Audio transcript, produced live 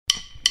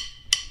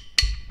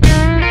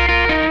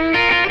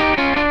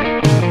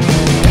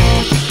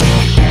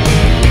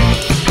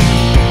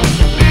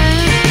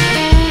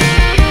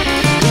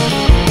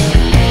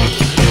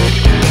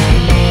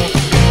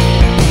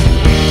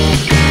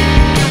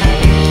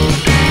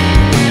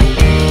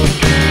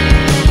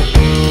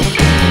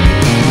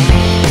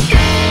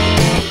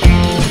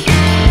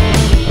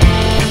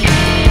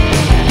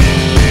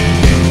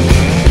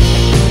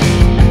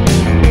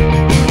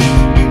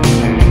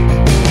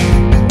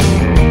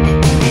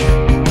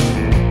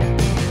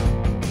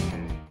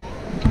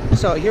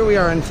So here we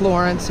are in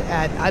Florence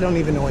at, I don't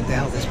even know what the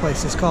hell this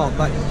place is called,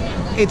 but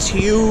it's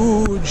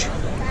huge.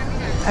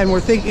 And we're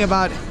thinking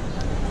about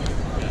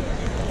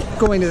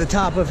going to the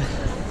top of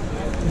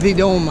the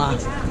Doma.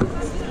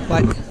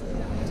 But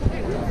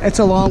it's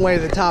a long way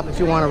to the top if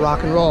you want to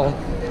rock and roll.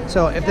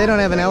 So if they don't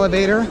have an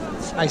elevator,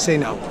 I say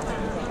no.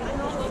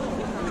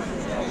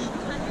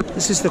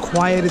 This is the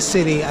quietest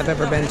city I've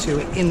ever been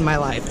to in my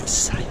life. It's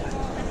silent.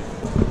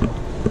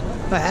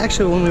 But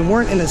actually, when we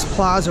weren't in this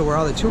plaza where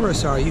all the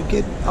tourists are, you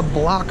get a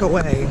block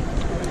away,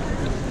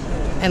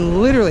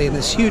 and literally in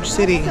this huge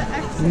city,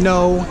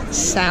 no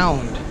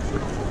sound.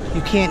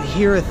 You can't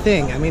hear a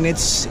thing. I mean,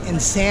 it's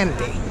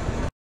insanity.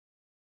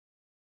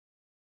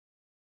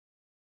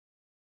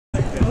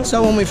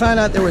 So when we found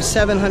out there were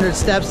 700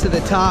 steps to the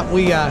top,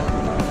 we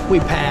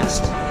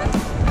passed.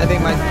 I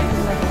think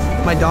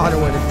my daughter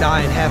would have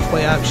died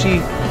halfway up. She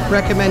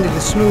recommended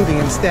a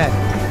smoothie instead.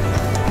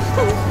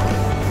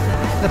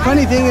 The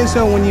funny thing is,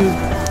 though, when you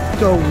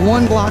go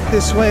one block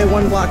this way,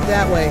 one block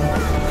that way,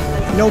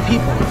 no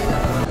people.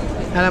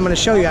 And I'm going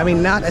to show you, I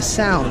mean, not a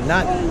sound,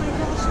 not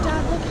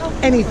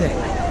anything.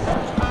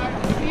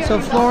 So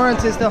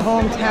Florence is the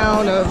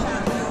hometown of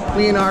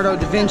Leonardo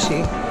da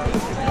Vinci.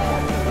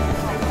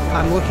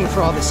 I'm looking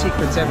for all the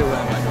secrets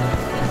everywhere,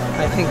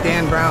 but I think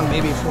Dan Brown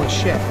may be full of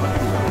shit.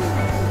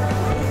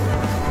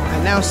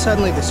 And now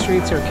suddenly the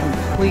streets are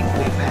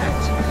completely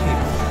packed with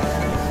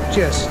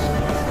people. Just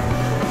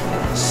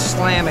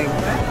slamming.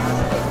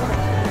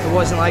 It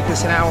wasn't like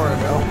this an hour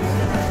ago.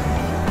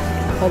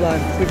 Hold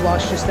on, we've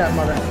lost your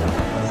stepmother.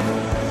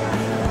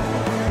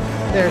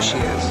 There she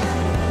is.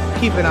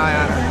 Keep an eye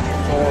on her.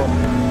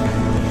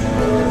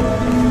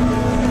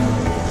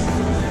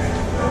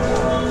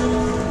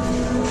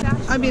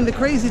 I mean, the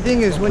crazy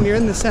thing is when you're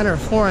in the center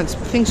of Florence,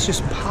 things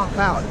just pop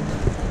out.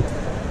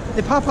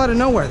 They pop out of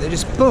nowhere. They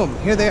just, boom,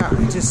 here they are.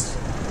 Just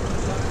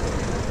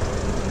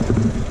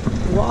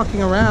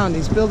walking around,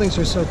 these buildings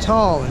are so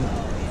tall and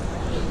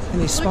in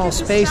these small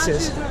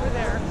spaces.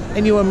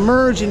 And you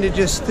emerge into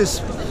just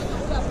this,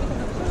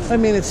 I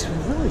mean, it's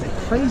really the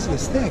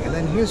craziest thing. And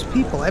then here's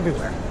people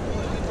everywhere.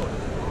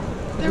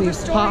 They're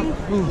restoring,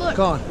 look,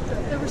 gone.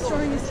 They're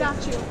restoring a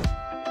statue.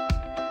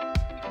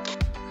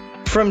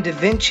 From Da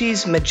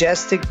Vinci's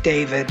majestic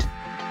David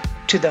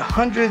to the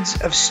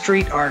hundreds of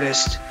street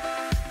artists,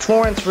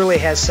 Florence really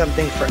has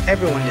something for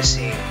everyone to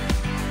see.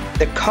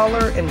 The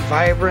color and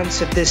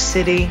vibrance of this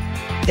city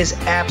is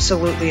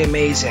absolutely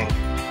amazing.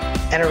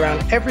 And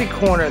around every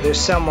corner there's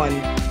someone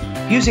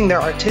using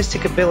their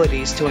artistic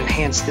abilities to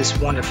enhance this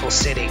wonderful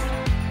city.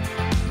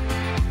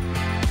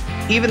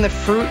 Even the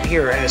fruit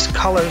here has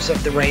colors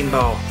of the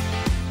rainbow.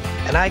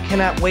 And I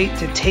cannot wait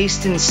to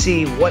taste and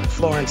see what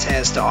Florence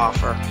has to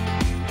offer.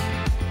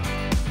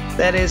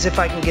 That is, if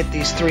I can get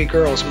these three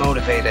girls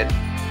motivated.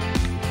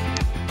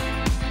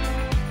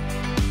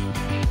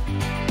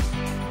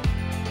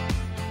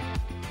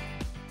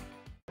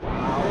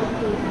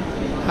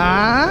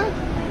 Huh?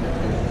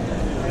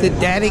 Did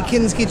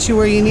Daddykins get you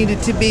where you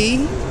needed to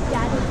be?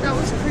 That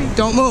was creepy.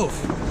 Don't move.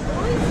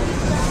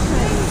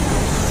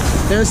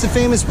 There's the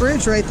famous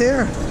bridge right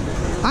there.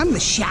 I'm the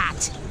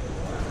shot.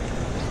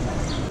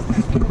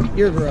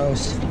 You're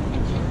gross.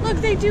 Look,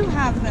 they do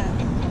have them.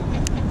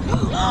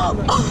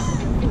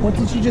 What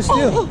did you just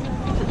do?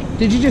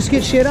 Did you just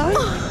get shit on?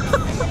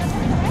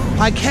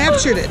 I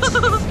captured it.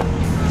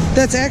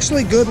 That's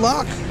actually good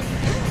luck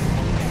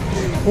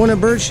when a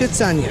bird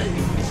shits on you.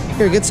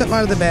 Here, get something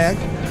out of the bag.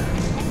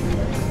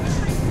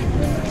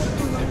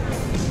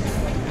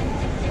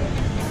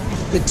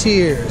 The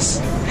tears.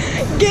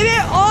 Get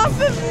it off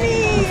of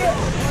me!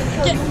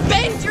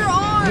 Bend your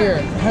arm!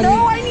 Here, honey,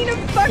 no, I need a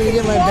fucking can you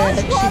get my bag?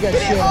 She washcloth. got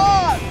Get shit it on.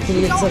 off! Can you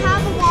We get don't some?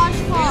 have a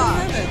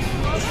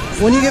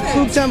washcloth. When you get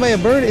pooped on by a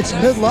bird, it's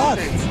good luck.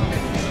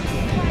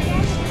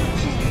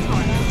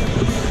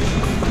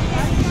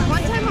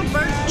 One time a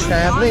bird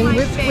Traveling on my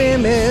with face.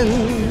 women.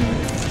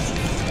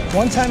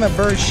 One time a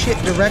bird shit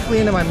directly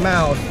into my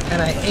mouth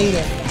and I ate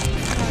it.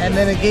 And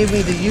then it gave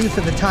me the youth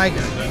of the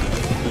tiger.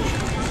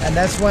 And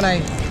that's when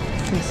I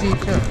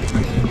conceived her.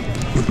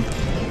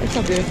 It's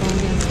so beautiful.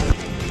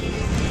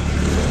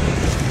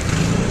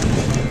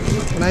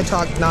 When I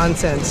talk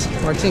nonsense,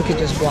 Martinka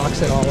just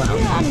blocks it all out.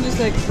 Yeah, I'm just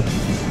like,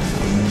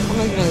 I'm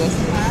not gonna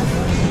listen.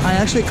 I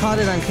actually caught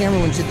it on camera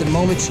when she, the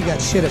moment she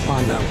got shit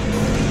upon though.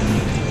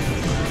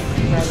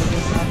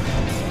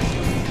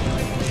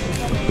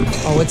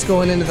 Oh, it's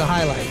going into the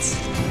highlights.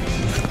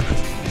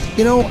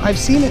 You know, I've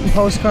seen it in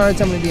postcards,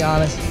 I'm gonna be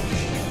honest.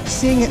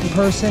 Seeing it in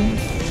person,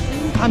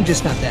 I'm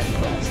just not that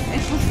impressed.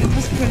 It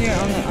was prettier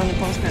on the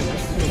postcard.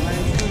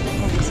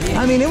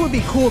 I mean, it would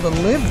be cool to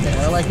live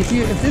there. Like if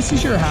this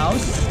is your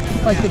house,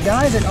 like the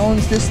guy that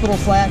owns this little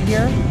flat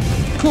here,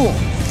 cool.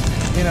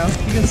 You know,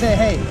 you can say,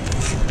 hey,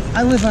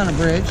 I live on a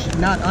bridge,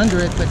 not under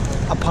it, but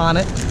upon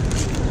it.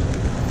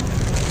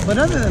 But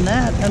other than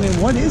that, I mean,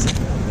 what is it?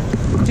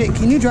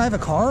 Can you drive a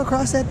car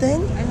across that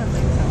thing? I don't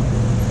think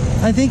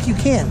so. I think you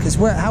can, because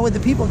how would the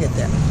people get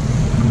there?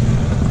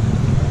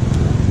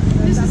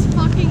 This is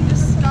fucking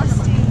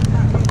disgusting.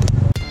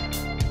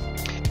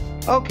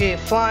 Okay,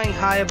 flying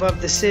high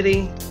above the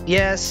city,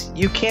 yes,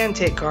 you can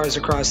take cars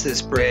across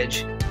this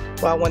bridge,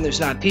 well, when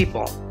there's not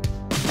people.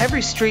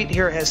 Every street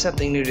here has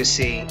something new to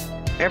see.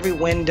 Every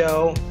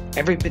window,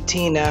 every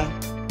patina,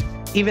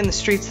 even the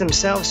streets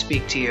themselves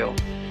speak to you.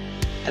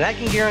 And I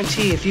can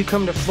guarantee if you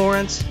come to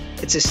Florence,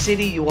 it's a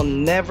city you will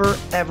never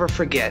ever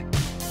forget.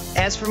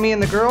 As for me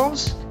and the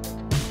girls,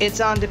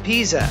 it's on to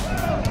Pisa.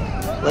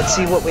 Let's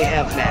see what we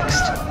have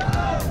next.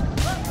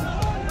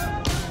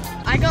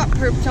 I got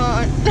perped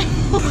on.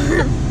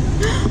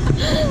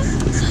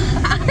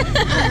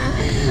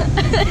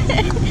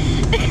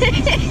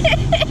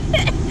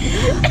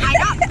 I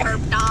got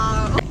perped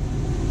on.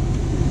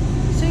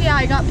 So yeah,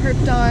 I got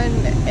perped on,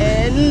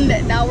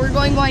 and now we're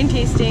going wine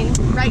tasting.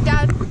 Right,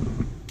 Dad?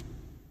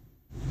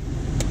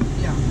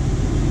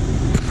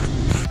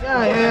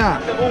 Yeah.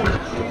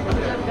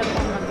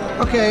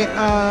 Okay,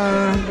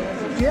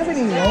 do you have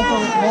any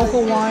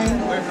local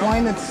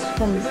wine that's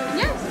from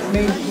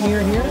made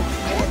near here?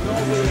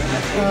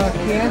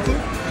 Chianti?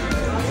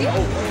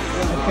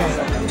 Okay.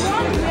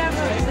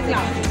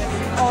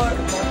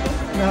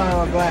 No,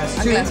 glass.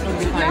 Two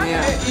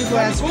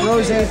glass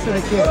rosé for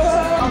the kids.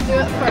 I'll do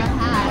it for a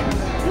hat.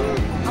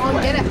 I'll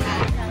get a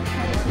hat.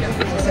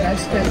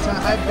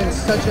 I've been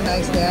such a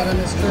nice dad on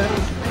this trip.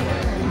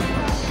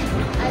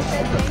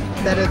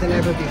 Better than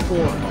ever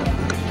before.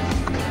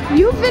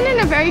 You've been in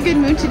a very good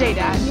mood today,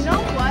 Dad. You know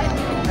what?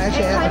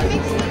 Actually, it kind of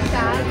makes me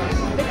sad.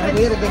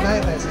 We had a good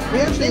night last night. We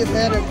actually have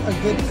had a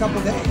good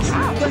couple days. We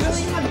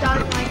literally have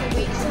done like a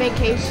week's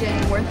vacation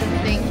worth of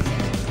things.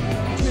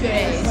 2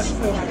 days.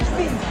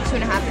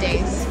 2.5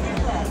 days.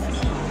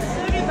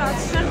 Sorry about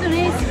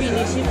Chardonnay is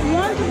finished. If you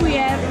want, we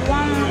have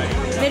one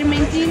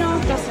Vermentino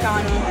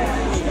Toscano.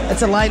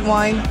 It's a light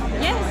wine.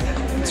 Yes.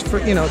 It's for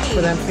it's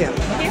for them. Yeah.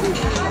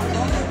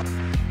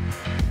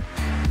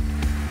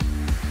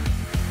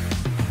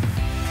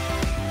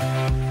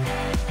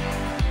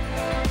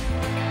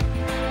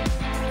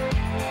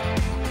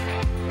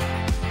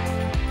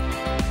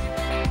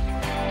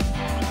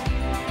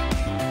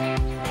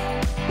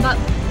 But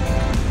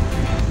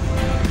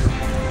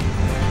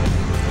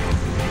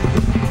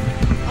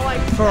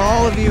For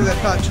all of you that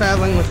thought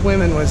traveling with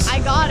women was I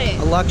got it.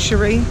 a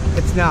luxury,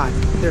 it's not.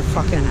 They're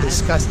fucking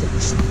disgusting.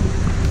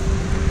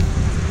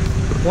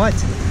 What?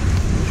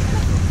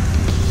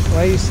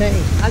 What are you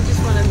saying? I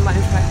just wanted my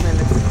 5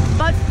 minutes.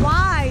 But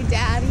why,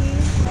 Daddy?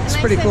 It's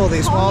pretty cool.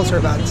 These walls are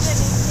about,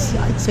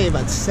 I'd say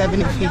about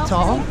 70 feet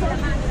tall.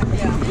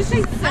 Did you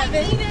say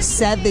 7?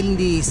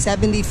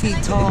 70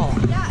 feet tall.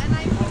 Yeah, and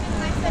I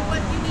said,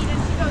 what do you need?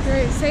 And she goes,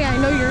 great. Say, I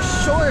know you're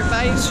short, but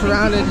I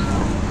Surrounded.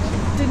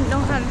 didn't know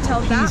how to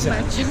tell Pisa.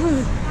 that much.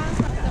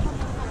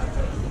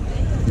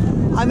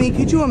 I mean,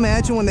 could you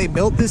imagine when they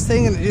built this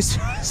thing and it just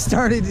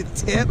started to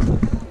tip?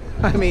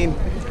 I mean,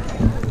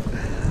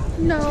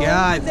 No.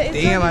 God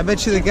damn, I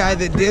bet you the guy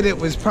that did it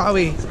was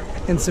probably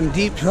in some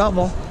deep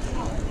trouble.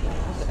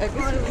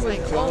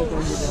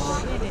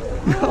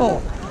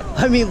 No,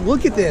 I mean,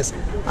 look at this.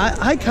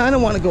 I kind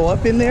of want to go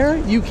up in there.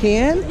 You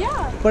can.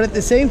 Yeah. But at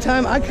the same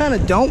time, I kind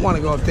of don't want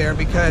to go up there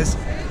because,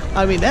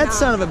 I mean, that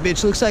son of a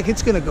bitch looks like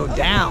it's going to go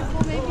down.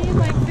 Well, maybe in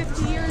like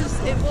 50 years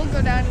it will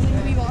go down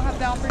and we won't have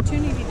the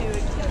opportunity to do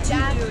it.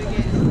 Dad,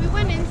 if we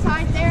went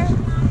inside there,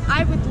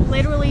 I would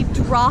literally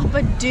drop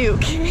a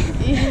Duke.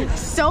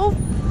 So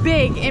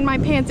big in my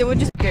pants, it would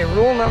just... Okay,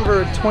 rule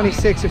number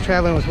 26 of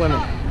traveling with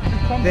women.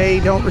 They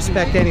don't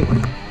respect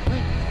anyone.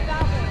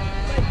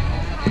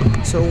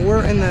 So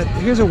we're in the,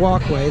 here's a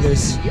walkway.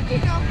 There's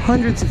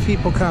hundreds of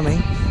people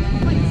coming.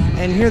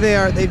 And here they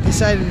are, they've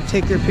decided to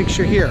take their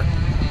picture here.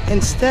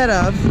 Instead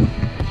of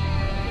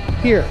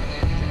here,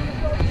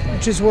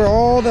 which is where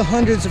all the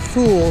hundreds of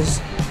fools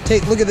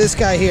take. Look at this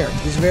guy here.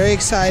 He's very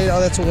excited. Oh,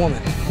 that's a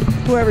woman.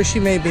 Whoever she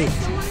may be.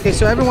 Okay,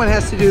 so everyone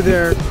has to do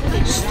their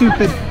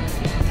stupid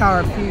Tower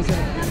of Pisa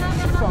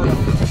photo.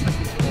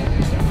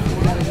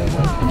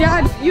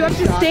 Dad, you have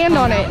to stand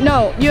on it.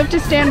 No, you have to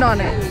stand on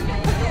it.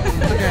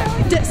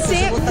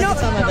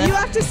 No, you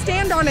have to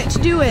stand on it to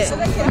do it.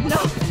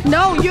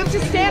 No, you have to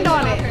stand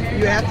on it.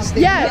 You have to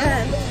stand.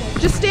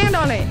 Yes. Just stand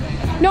on it.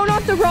 No,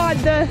 not the rod.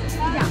 The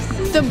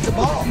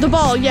ball. The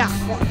ball. Yeah.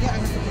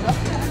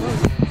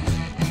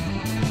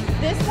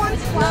 This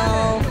one's flat.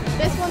 No.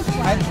 This one's I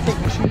flat. have to take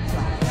my shoes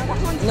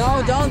off.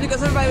 No, don't,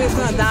 because everybody is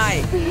gonna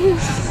die.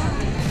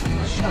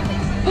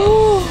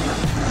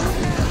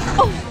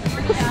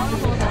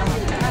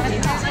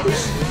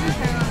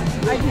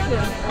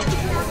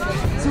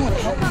 Someone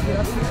help me get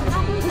up here.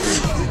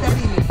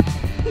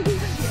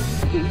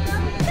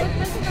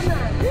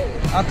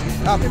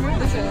 Up.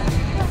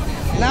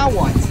 Now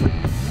what?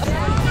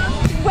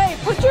 Wait,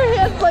 put your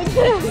hands like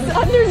this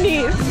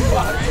underneath.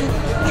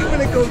 You're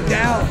gonna go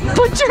down.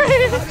 Put your How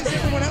hands. does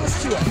everyone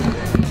else do it?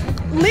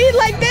 Lead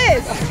like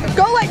this.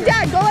 Go like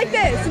Dad. Go like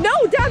this. No,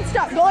 Dad,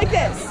 stop. Go like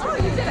this.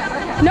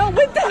 No,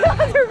 with the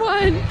other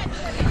one.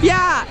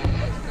 Yeah.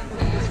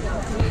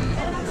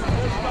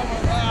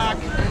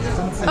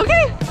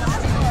 Okay.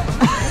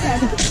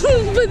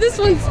 But this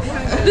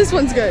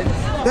one's good.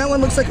 That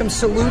one looks like I'm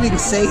saluting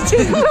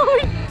Satan. No,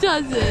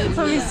 doesn't.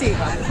 Let me see.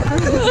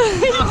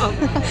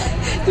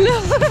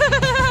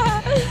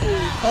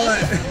 Hold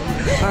on.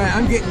 All right,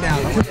 I'm getting down.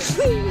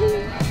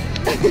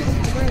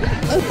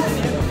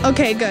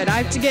 Okay, good.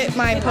 I have to get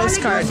my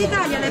postcard.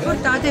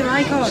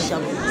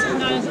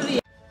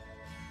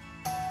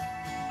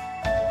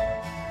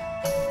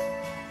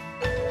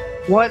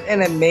 What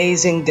an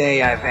amazing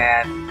day I've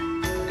had.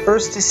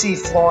 First to see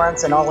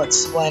Florence in all its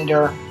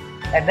splendor,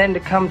 and then to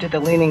come to the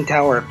Leaning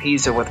Tower of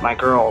Pisa with my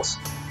girls.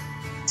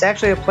 It's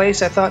actually a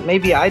place I thought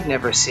maybe I'd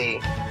never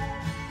see.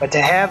 But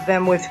to have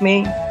them with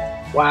me,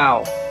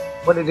 wow,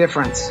 what a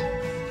difference.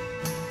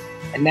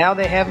 And now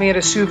they have me at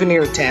a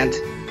souvenir tent.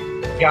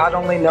 God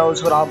only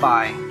knows what I'll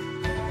buy.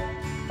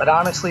 But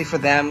honestly, for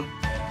them,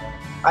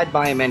 I'd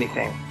buy them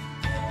anything.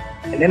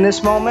 And in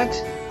this moment,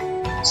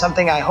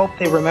 something I hope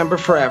they remember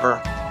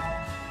forever,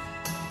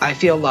 I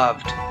feel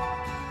loved.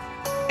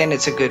 And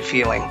it's a good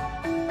feeling.